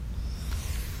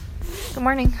Good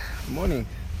morning. Good morning.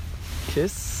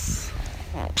 Kiss.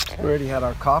 We already had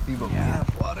our coffee, but we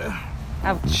have water.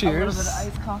 Cheers. A little bit of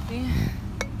iced coffee.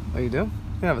 Oh, you do? You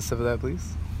can have a sip of that,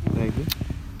 please. Thank you.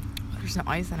 There's no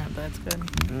ice in it, but it's good.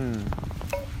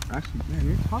 Actually, man,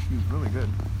 your coffee is really good.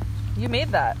 You made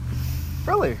that.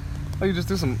 Really? Oh, you just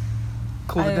do some...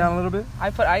 Cool it down a little bit? I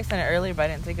put ice in it earlier, but I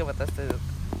didn't take it with us to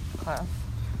class.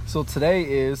 So today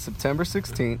is September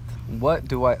 16th. What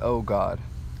do I owe God?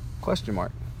 Question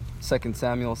mark. 2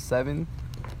 Samuel 7,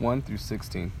 1 through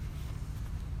 16.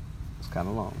 It's kind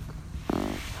of long.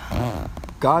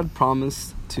 God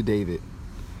promised to David.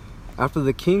 After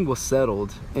the king was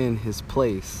settled in his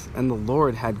place, and the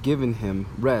Lord had given him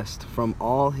rest from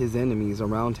all his enemies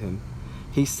around him,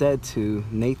 he said to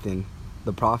Nathan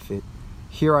the prophet,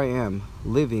 "Here I am,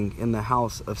 living in the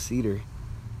house of cedar,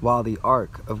 while the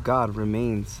ark of God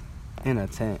remains in a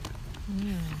tent."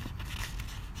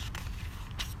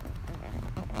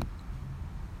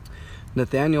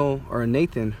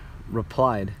 Nathan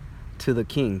replied to the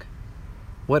king,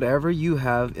 "Whatever you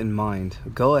have in mind,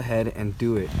 go ahead and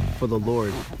do it, for the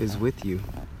Lord is with you."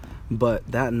 But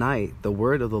that night the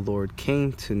word of the Lord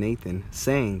came to Nathan,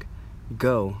 saying,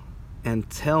 "Go and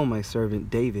tell my servant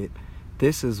David,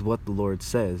 this is what the Lord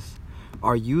says.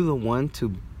 Are you the one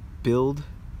to build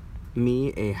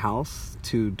me a house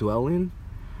to dwell in?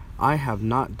 I have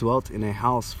not dwelt in a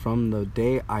house from the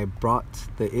day I brought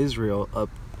the Israel up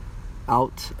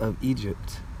out of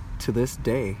Egypt to this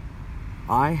day.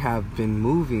 I have been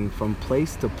moving from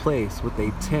place to place with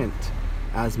a tent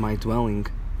as my dwelling.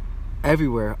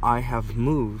 Everywhere I have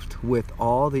moved with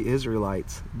all the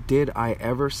Israelites, did I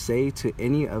ever say to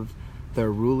any of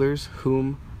their rulers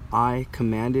whom I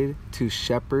commanded to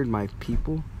shepherd my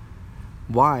people,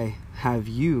 why have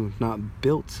you not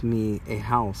built me a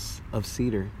house of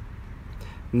cedar?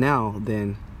 Now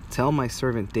then, tell my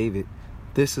servant David,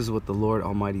 this is what the Lord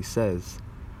Almighty says.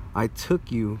 I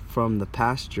took you from the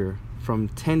pasture, from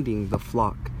tending the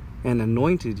flock, and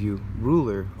anointed you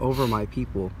ruler over my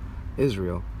people,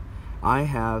 Israel. I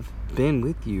have been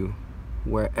with you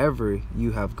wherever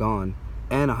you have gone,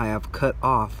 and I have cut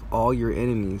off all your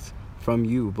enemies from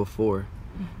you before.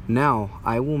 Now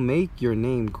I will make your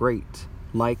name great,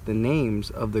 like the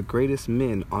names of the greatest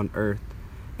men on earth,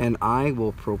 and I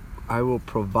will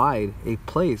provide a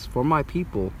place for my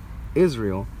people,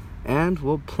 Israel, and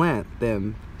will plant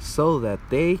them so that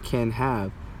they can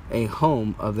have a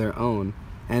home of their own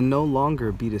and no longer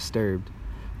be disturbed.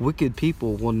 Wicked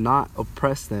people will not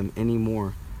oppress them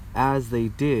anymore, as they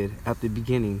did at the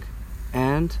beginning,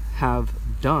 and have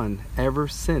done ever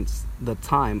since the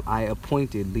time I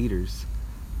appointed leaders."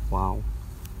 Wow.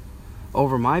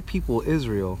 "Over my people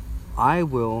Israel, I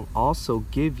will also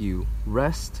give you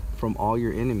rest from all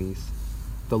your enemies.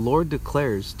 The Lord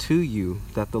declares to you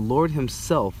that the Lord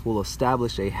himself will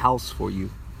establish a house for you.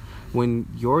 When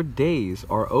your days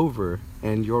are over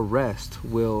and your rest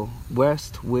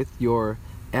with your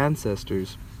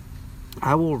ancestors,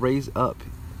 I will raise up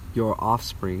your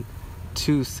offspring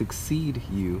to succeed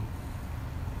you,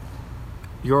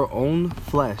 your own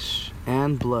flesh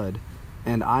and blood,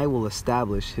 and I will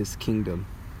establish his kingdom.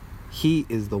 He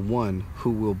is the one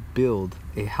who will build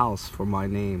a house for my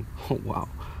name." Oh, wow.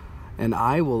 "And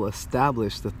I will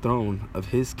establish the throne of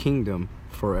his kingdom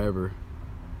forever.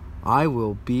 I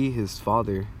will be his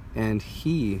father, and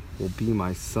he will be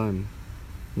my son.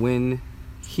 When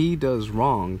he does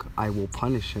wrong, I will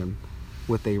punish him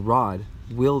with a rod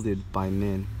wielded by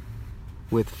men,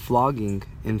 with flogging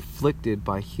inflicted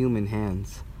by human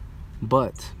hands.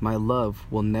 But my love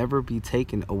will never be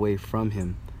taken away from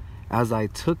him, as I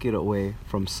took it away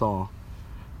from Saul,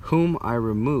 whom I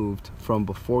removed from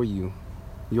before you.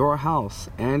 Your house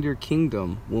and your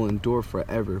kingdom will endure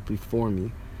forever before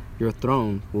me. Your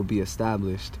throne will be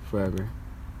established forever."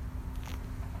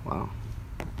 Wow.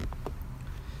 It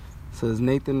says,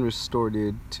 Nathan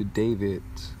restored to David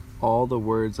all the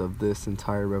words of this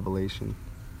entire revelation.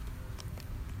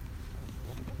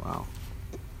 Wow.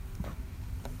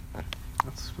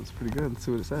 That's pretty good. Let's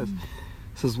see what it says.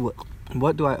 It says,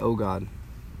 what do I owe God?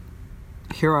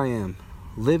 Here I am,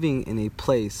 living in a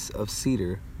place of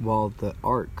cedar, while the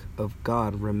ark of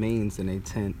God remains in a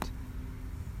tent.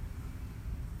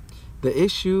 The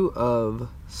issue of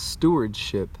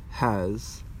stewardship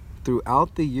has,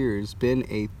 throughout the years, been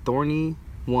a thorny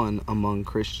one among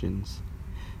Christians.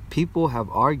 People have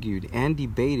argued and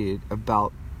debated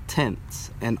about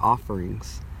tenths and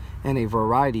offerings, and a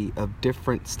variety of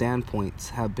different standpoints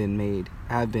have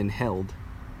been held.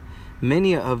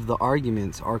 Many of the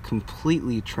arguments are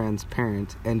completely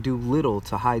transparent and do little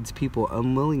to hide people's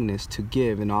unwillingness to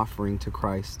give an offering to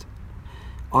Christ.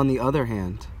 On the other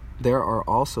hand, there are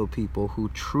also people who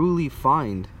truly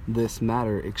find this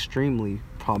matter extremely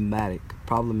problematic.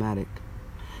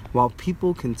 While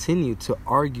people continue to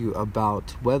argue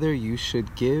about whether you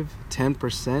should give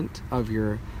 10% of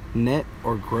your net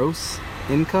or gross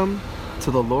income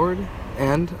to the Lord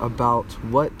and about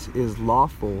what is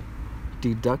lawful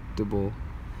deductible,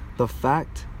 the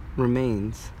fact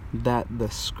remains that the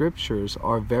scriptures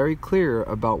are very clear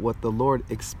about what the Lord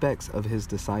expects of his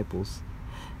disciples.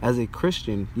 As a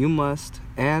Christian, you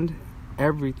and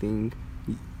everything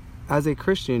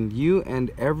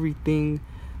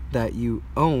that you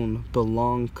own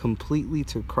belong completely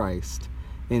to Christ.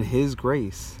 In his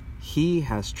grace, he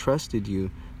has trusted you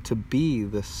to be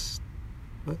the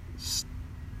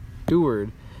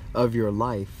steward of your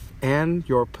life and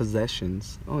your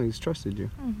possessions. Oh, he's trusted you.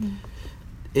 Mm-hmm.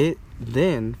 It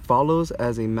then follows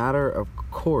as a matter of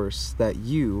course that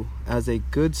you, as a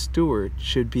good steward,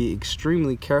 should be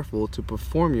extremely careful to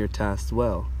perform your tasks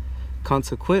well.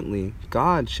 Consequently,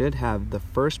 God should have the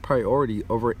first priority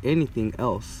over anything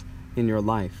else in your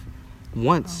life.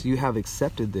 Once you have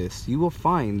accepted this, you will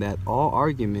find that all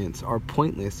arguments are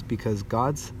pointless because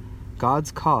God's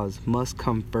cause must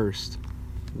come first.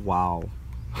 Wow.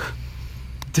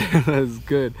 Damn, that's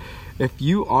good. If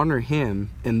you honor him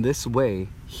in this way,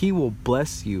 he will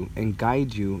bless you and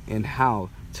guide you in how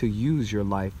to use your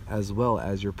life as well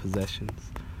as your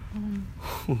possessions. Mm.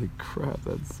 Holy crap,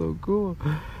 that's so cool.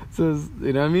 It says,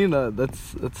 you know what I mean?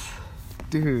 That's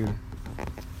dude.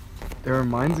 It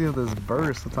reminds me of this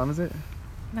verse. What time is it?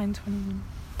 9:21.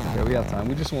 Okay, we have time.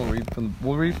 We just won't read from.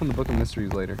 We'll read from the Book of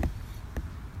Mysteries later.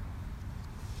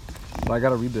 But I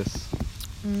gotta read this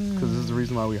because this is the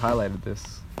reason why we highlighted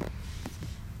this.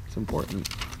 It's important.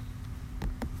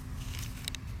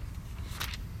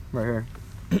 Right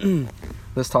here.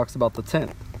 This talks about the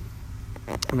tenth.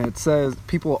 And it says,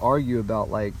 people argue about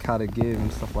like how to give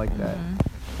and stuff like that.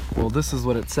 Well, this is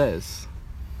what it says.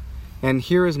 And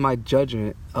here is my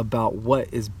judgment about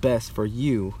what is best for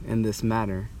you in this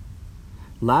matter.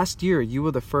 Last year, you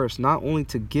were the first not only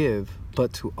to give,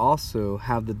 but to also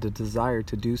have the desire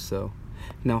to do so.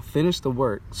 Now finish the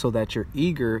work so that your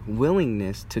eager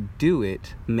willingness to do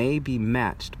it may be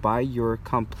matched by your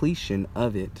completion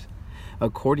of it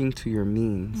according to your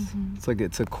means. Mm-hmm. It's like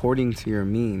it's according to your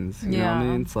means. You know what I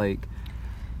mean? It's like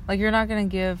you're not going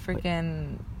to give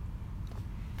freaking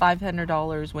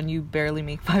 $500 when you barely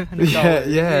make $500. Yeah,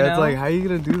 you know? It's like, how are you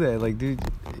going to do that? Like, dude,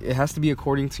 it has to be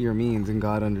according to your means and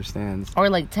God understands. Or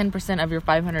like 10% of your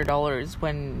 $500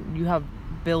 when you have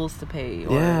bills to pay.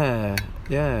 Or...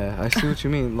 Yeah, I see what you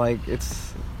mean. Like,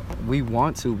 we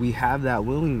want to, we have that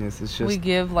willingness. It's just we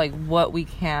give like what we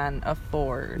can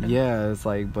afford. Yeah, it's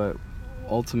like, but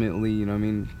ultimately, you know what I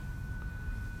mean,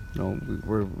 you know,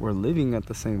 we're living at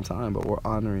the same time, but we're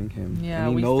honoring him. Yeah,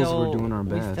 and he knows we're doing our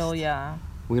best.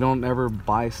 We don't ever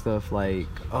buy stuff like,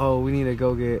 oh, we need to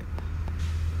go get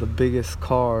the biggest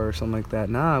car or something like that.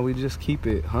 Nah, we just keep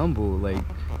it humble. Like,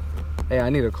 hey, I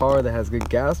need a car that has good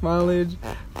gas mileage,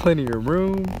 plenty of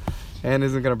room, and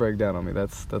isn't gonna break down on me.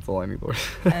 That's all I need, Lord.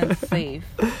 And safe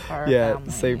for our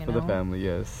family, safe for the family,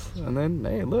 yes. And then,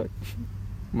 hey, look,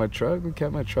 my truck. We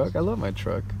kept my truck. I love my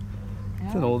truck. Yeah,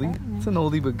 it's an oldie. Okay, it's an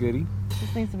oldie but goodie.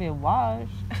 This needs to be a wash.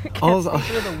 Can't see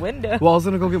through the window. Well, I was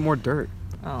gonna go get more dirt.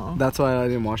 Oh. That's why I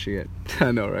didn't wash it yet.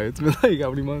 I know, right? It's been like how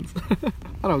many months?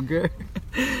 I don't care.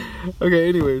 Okay,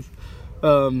 anyways.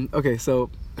 Okay,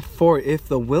 so for if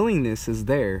the willingness is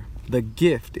there, the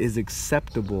gift is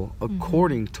acceptable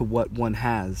according to what one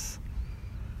has.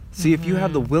 See, if you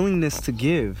have the willingness to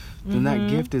give, then that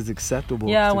gift is acceptable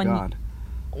to God.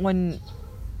 When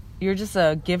you're just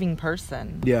a giving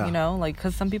person, you know, like,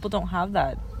 because some people don't have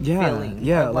that feeling.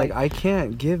 Yeah, like I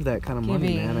can't give that kind of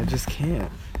money, man. I just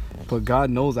can't. But God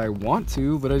knows I want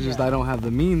to, but I don't have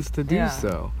the means to do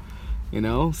so. You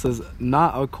know, it says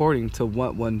not according to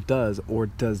what one does or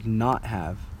does not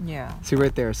have. Yeah. See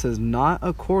right there, it says not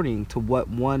according to what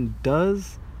one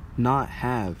does not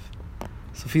have.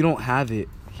 So if you don't have it,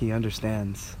 he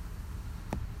understands.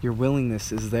 Your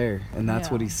willingness is there, and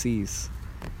that's what he sees.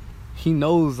 He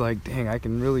knows, like, dang, I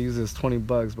can really use this $20,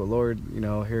 but Lord, you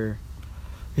know, here,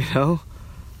 you know,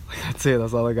 like, that's it.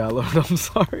 That's all I got, Lord. I'm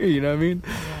sorry. You know what I mean?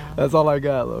 Yeah. That's all I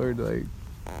got, Lord. Like,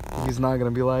 he's not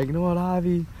gonna be like, you know what,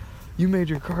 Ivy, you made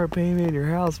your car payment, your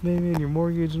house payment, your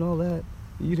mortgage, and all that.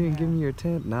 You didn't give me your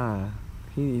tent. Nah.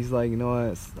 He's like, you know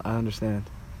what? I understand.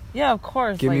 Yeah, of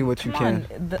course. Give me what you can.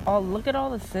 Look at all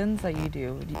the sins that you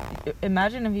do.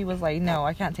 Imagine if he was like, no,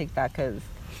 I can't take that because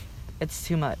it's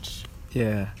too much.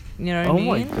 Yeah. You know what I mean?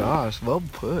 Oh my gosh, well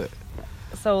put.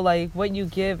 So, like, what you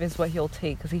give is what he'll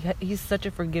take because he's such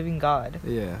a forgiving God.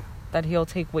 Yeah. that he'll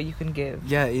take what you can give.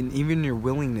 Yeah, and even your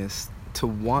willingness to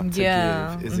want to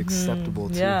give is acceptable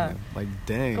to him. Like,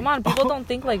 dang. Come on, people don't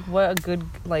think like what a good,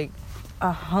 like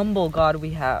a humble God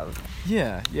we have.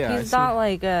 Yeah. He's not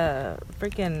like a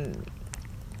freaking,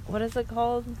 what is it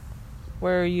called?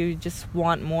 Where you just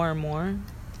want more and more.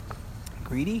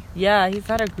 Greedy? Yeah, he's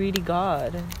not a greedy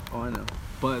God. Oh, I know.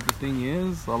 But the thing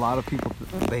is, a lot of people,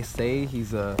 they say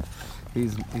he's the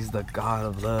God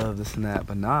of love, this and that.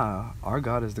 But nah, our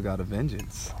God is the God of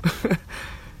vengeance.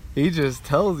 He just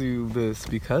tells you this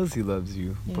because he loves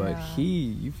you. Yeah. But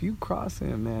if you cross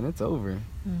him, man, it's over.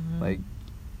 Like,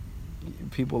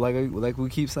 people, like we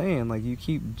keep saying, like, you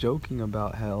keep joking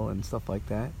about hell and stuff like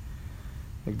that.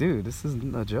 Like, dude, this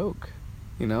isn't a joke,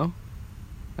 you know?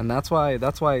 And that's why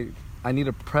I need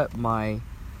to prep my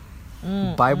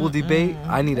Bible debate.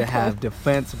 I need to have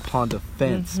defense upon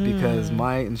defense because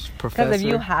my professor... Because if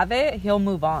you have it, he'll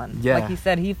move on. Yeah. Like he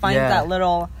said, he finds that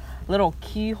little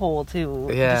keyhole to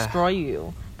destroy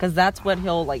you. Because that's what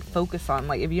he'll, like, focus on.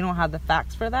 Like, if you don't have the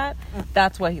facts for that,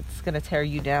 that's what it's going to tear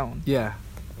you down. Yeah.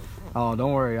 Oh,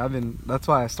 don't worry. That's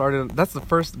why I started...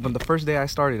 When the first day I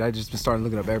started, I just started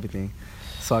looking up everything.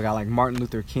 So I got, like, Martin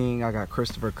Luther King, I got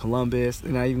Christopher Columbus,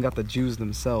 and I even got the Jews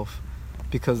themselves.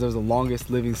 Because they're the longest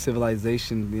living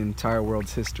civilization in the entire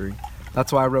world's history.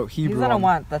 That's why I wrote Hebrew. He's gonna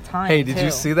want the time. Hey, did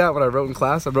you see that when I wrote in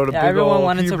class? I wrote a big old everyone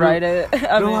wanted Hebrew. to write it.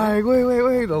 They're like,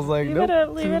 wait. I was like, nope,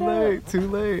 too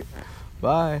late. late.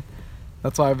 Bye.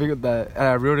 That's why I figured that. And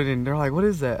I wrote it in. They're like, what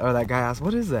is that? Or that guy asked,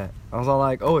 what is that? I was all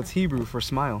like, oh, it's Hebrew for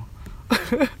smile.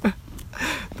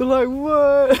 They're like,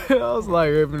 what? I was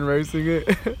like, I've been racing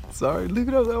it. Sorry, leave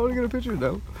it up. I want to get a picture.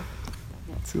 No,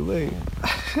 too late.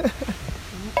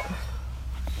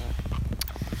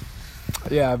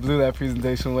 Yeah, I blew that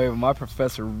presentation away, but my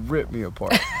professor ripped me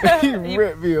apart. He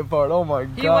ripped me apart. Oh my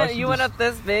gosh. You went up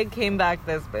this big, came back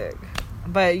this big.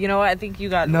 But you know what? I think you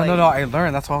got No, I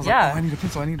learned. That's why I was like,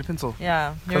 oh, I need a pencil.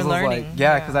 Yeah, you're learning.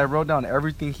 Because I wrote down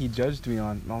everything he judged me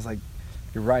on. And I was like,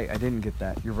 you're right, I didn't get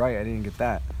that. You're right, I didn't get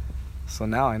that. So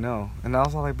now I know. And I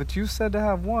was like, but you said to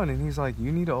have one. And he's like,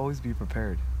 you need to always be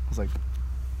prepared. I was like,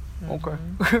 okay.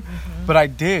 But I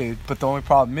did. But the only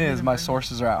problem is my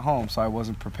sources are at home, so I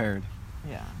wasn't prepared.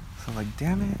 Yeah. So I'm like,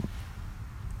 damn it.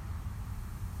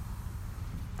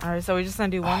 Alright, so we're just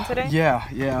gonna do one today? Yeah.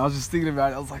 I was just thinking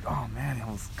about it. I was like, oh man, that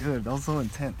was good. That was so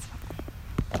intense.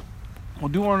 We'll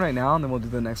do one right now, and then we'll do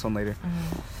the next one later.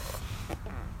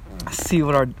 See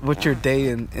what your day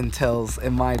entails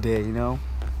in my day, you know?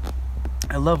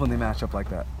 I love when they match up like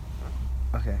that.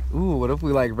 Okay. Ooh, what if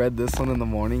we like read this one in the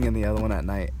morning and the other one at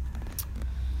night?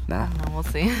 Nah. No, we'll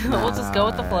see. We'll just go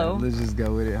with the flow. Let's just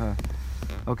go with it, huh?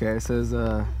 Okay, it says,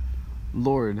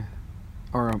 Lord,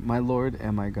 or my Lord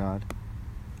and my God,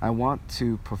 I want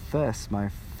to profess my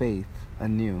faith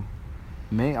anew.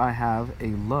 May I have a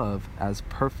love as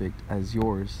perfect as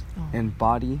yours in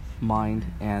body, mind,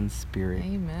 and spirit.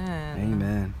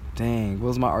 Amen. Dang, what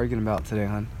was my argument about today,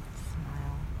 hon?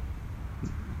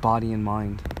 Smile. Body and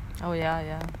mind. Oh,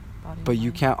 yeah. But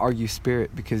you can't argue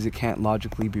spirit because it can't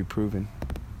logically be proven.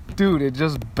 Dude, it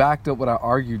just backed up what I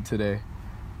argued today.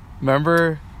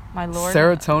 Remember? My Lord,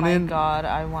 serotonin. My God,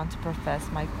 I want to profess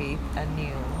my faith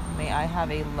anew. May I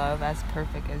have a love as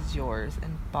perfect as yours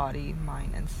in body,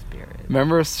 mind, and spirit.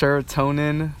 Remember,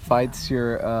 serotonin fights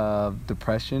your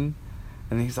depression?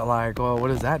 And he's like, well, what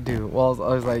does that do? Well,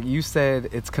 I was like, you said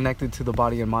it's connected to the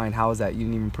body and mind. How is that? You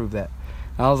didn't even prove that.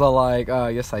 And I was all like,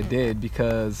 yes, I did,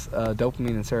 because dopamine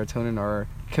and serotonin are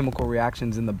chemical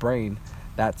reactions in the brain.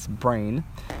 That's brain,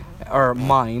 or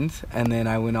mind. And then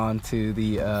I went on to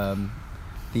the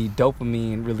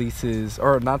dopamine releases,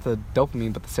 or not the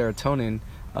dopamine, but the serotonin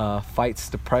fights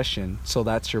depression. So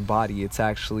that's your body. It's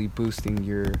actually boosting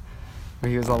your...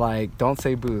 He was all like, don't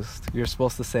say boost. You're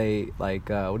supposed to say, like,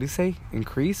 what do you say?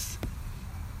 Increase?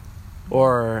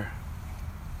 Or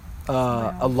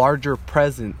a larger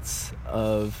presence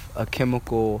of a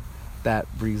chemical that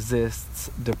resists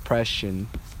depression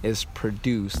is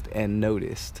produced and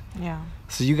noticed. Yeah.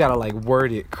 So you gotta, like,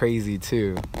 word it crazy,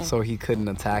 too, so he couldn't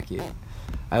attack it.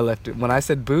 I left it. When I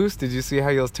said boost, did you see how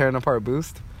he was tearing apart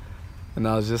boost? And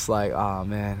I was just like, oh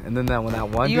man. And then when that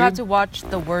one you dude, have to watch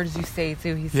the words you say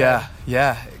too, he said.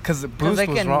 Yeah. Because boost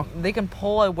was wrong. They can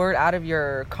pull a word out of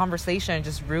your conversation and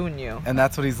just ruin you. And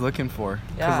that's what he's looking for.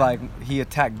 Because like he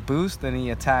attacked boost and he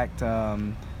attacked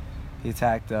so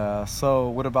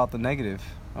what about the negative?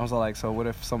 I was like, so what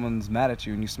if someone's mad at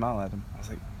you and you smile at them? I was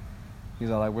like, he's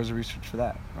like, where's the research for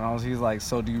that? And he's like,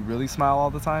 so do you really smile all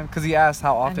the time? Because he asked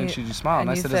how often should you smile, and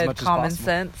I said as much as possible. Common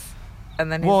sense. And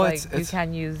then he's like, you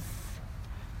can use...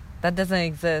 That doesn't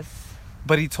exist.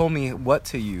 But he told me what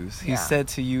to use. He said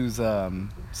to use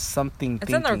something It's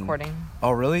thinking. in the recording.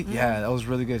 Oh, really? Mm-hmm. Yeah, that was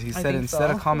really good. He said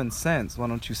instead of common sense, why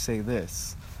don't you say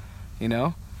this? You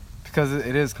know? Because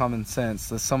it is common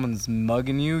sense. If someone's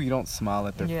mugging you, you don't smile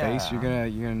at their face. You're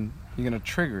gonna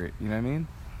trigger it. You know what I mean?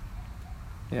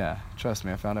 Yeah, trust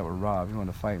me. I found out with Rob. He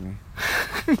wanted to fight me.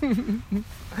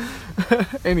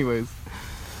 Anyways.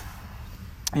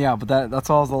 Yeah, but that's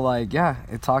also like,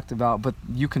 it talked about, but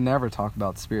you can never talk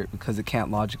about spirit because it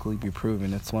can't logically be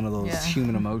proven. It's one of those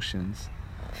human emotions.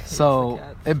 So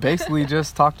it basically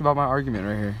just talked about my argument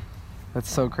right here. That's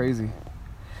so crazy.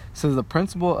 So the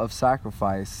principle of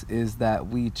sacrifice is that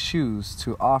we choose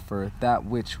to offer that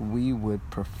which we would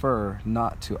prefer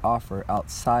not to offer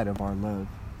outside of our love.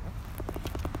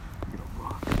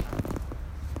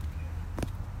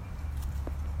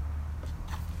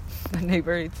 The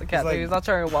neighbor eats the cat. He's not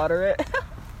trying to water it.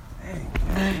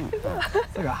 Dang,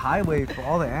 it's like a highway for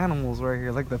all the animals right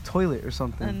here, like the toilet or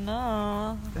something. I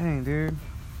know. Dang, dude.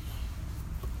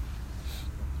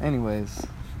 Anyways,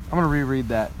 I'm gonna reread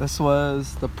that. This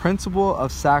was the principle of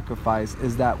sacrifice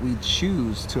is that we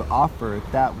choose to offer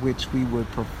that which we would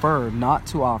prefer not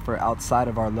to offer outside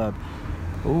of our love.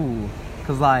 Ooh,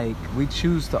 cause like we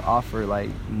choose to offer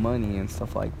like money and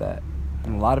stuff like that,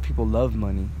 and a lot of people love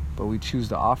money. But we choose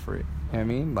to offer it. You know what I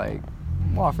mean? Like,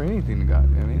 we'll offer anything to God.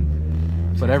 You know what I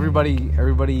mean? But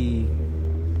everybody,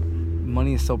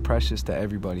 money is so precious to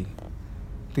everybody.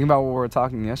 Think about what we were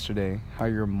talking yesterday. How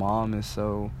your mom is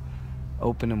so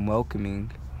open and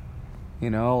welcoming.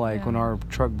 You know, like when our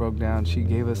truck broke down, she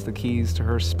gave us the keys to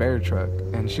her spare truck.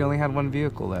 And she only had one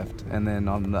vehicle left. And then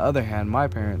on the other hand, my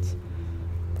parents,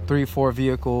 3-4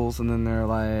 vehicles. And then they're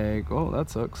like, oh, that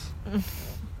sucks. It's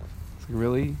like,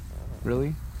 really?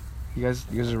 Really? You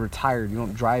guys are retired. You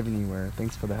don't drive anywhere.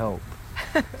 Thanks for the help.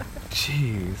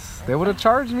 Jeez. They would have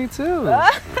charged me too.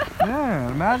 Yeah,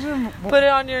 imagine. Put it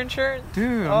on your insurance.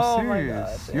 Dude, I'm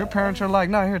serious. Your parents are like,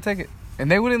 no, here, take it.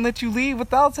 And they wouldn't let you leave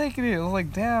without taking it. I was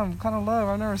like, damn, what kind of love.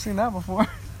 I've never seen that before.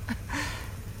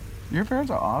 Your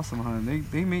parents are awesome, hon.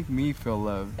 They make me feel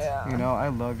loved. Yeah. You know, I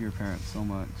love your parents so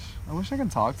much. I wish I could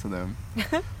talk to them.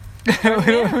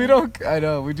 we don't, I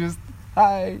know, we just...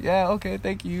 Hi, yeah, okay,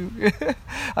 thank you.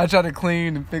 I try to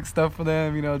clean and fix stuff for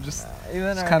them, you know, just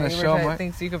kind of show my...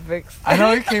 thinks you can fix. I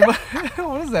know, he came up...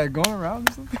 What is that, going around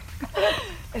or something?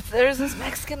 There's this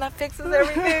Mexican that fixes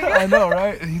everything. I know,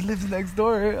 right? He lives next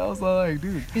door. I was like,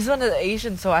 dude. He's one of the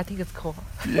Asians, so I think it's cool.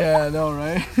 Yeah, I know,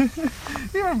 right?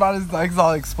 Even about his, like,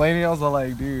 all explaining, I was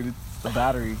like, dude, it's the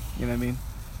battery, you know what I mean?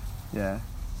 Yeah.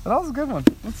 But that was a good one.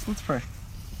 Let's pray.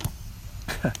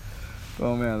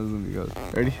 Oh, man, this is going to be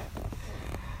good. Ready?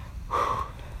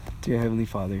 Dear Heavenly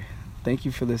Father, thank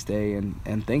you for this day,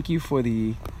 and thank you for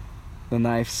the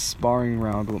knife sparring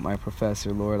round with my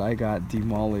professor. Lord, I got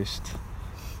demolished,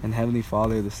 and Heavenly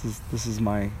Father, this is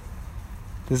my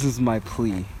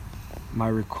plea, my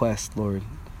request, Lord.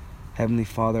 Heavenly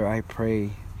Father, I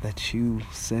pray that you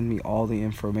send me all the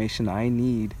information I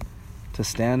need to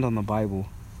stand on the Bible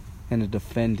and to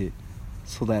defend it,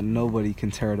 so that nobody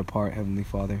can tear it apart. Heavenly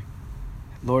Father,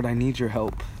 Lord, I need your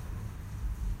help.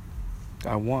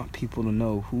 I want people to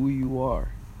know who you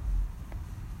are.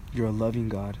 You're a loving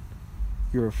God.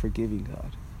 You're a forgiving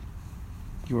God.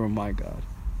 You are my God.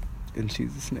 In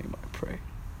Jesus' name I pray.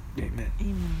 Amen.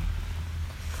 Amen.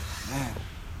 Man.